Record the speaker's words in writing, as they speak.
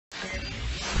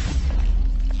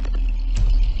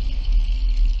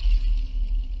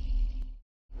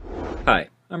Hi,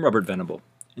 I'm Robert Venable.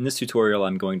 In this tutorial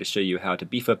I'm going to show you how to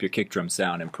beef up your kick drum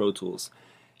sound in Pro Tools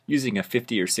using a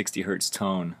 50 or 60 Hz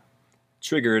tone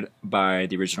triggered by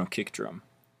the original kick drum.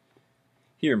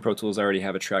 Here in Pro Tools I already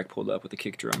have a track pulled up with a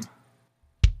kick drum.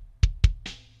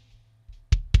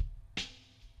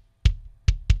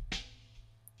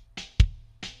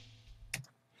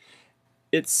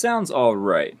 It sounds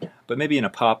alright, but maybe in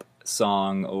a pop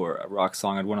song or a rock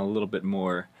song I'd want a little bit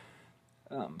more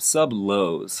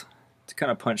sub-lows to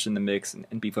kind of punch in the mix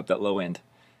and beef up that low end.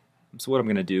 So what I'm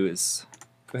going to do is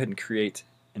go ahead and create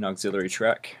an auxiliary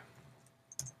track.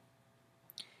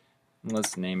 And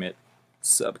let's name it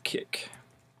Sub Kick.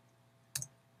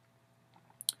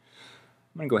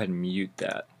 I'm going to go ahead and mute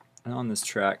that. And on this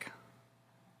track,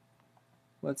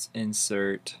 let's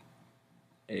insert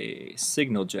a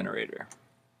signal generator.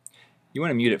 You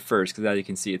want to mute it first because as you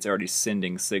can see it's already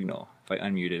sending signal. If I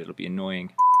unmute it, it'll be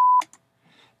annoying.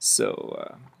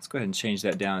 So let's go ahead and change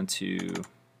that down to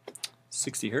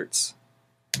 60 Hz.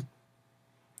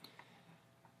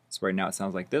 So right now it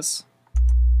sounds like this.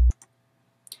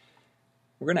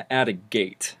 We're going to add a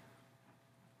gate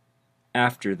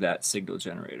after that signal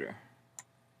generator.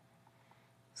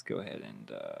 Let's go ahead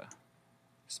and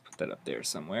just put that up there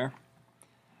somewhere.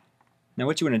 Now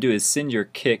what you want to do is send your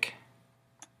kick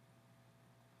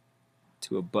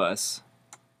to a bus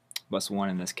 1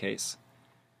 in this case.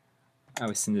 I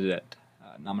always send it at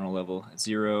nominal level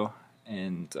 0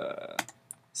 and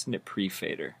send it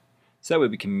pre-fader. So that way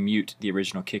we can mute the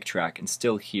original kick track and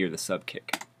still hear the sub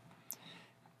kick.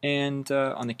 And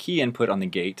on the key input on the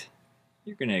gate,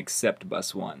 you're going to accept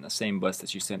bus 1, the same bus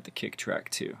that you sent the kick track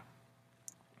to.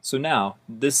 So now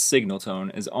this signal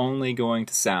tone is only going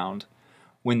to sound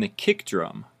when the kick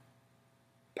drum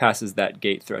passes that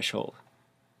gate threshold.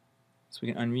 So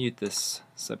we can unmute this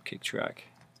sub kick track.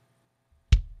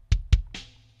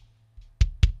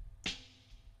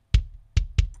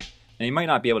 Now you might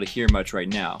not be able to hear much right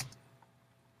now.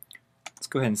 Let's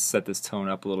go ahead and set this tone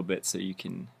up a little bit so you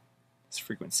can, this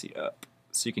frequency up,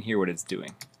 so you can hear what it's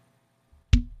doing.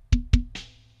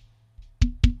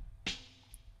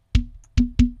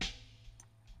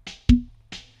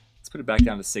 Let's put it back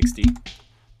down to 60.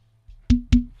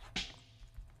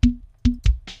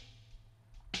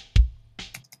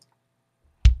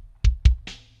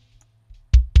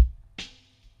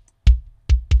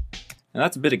 Now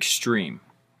that's a bit extreme.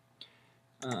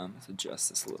 Let's adjust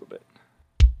this a little bit.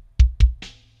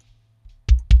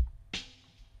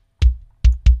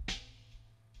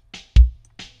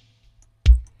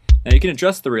 Now you can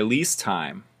adjust the release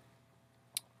time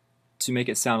to make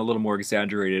it sound a little more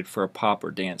exaggerated for a pop or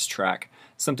dance track,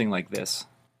 something like this.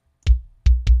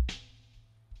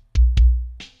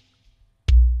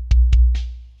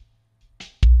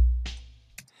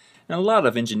 Now a lot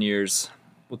of engineers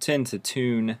will tend to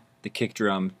tune the kick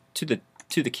drum to the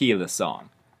key of the song.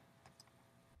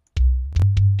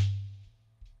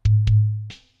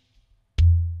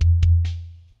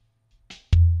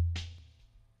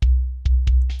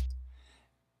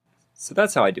 So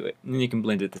that's how I do it, and then you can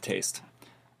blend it to taste.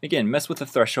 Again, mess with the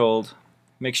threshold,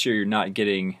 make sure you're not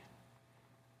getting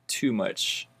too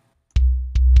much.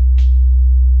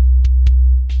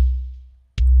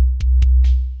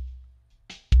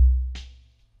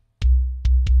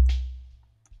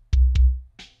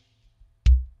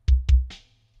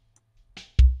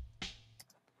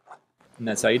 And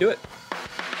that's how you do it.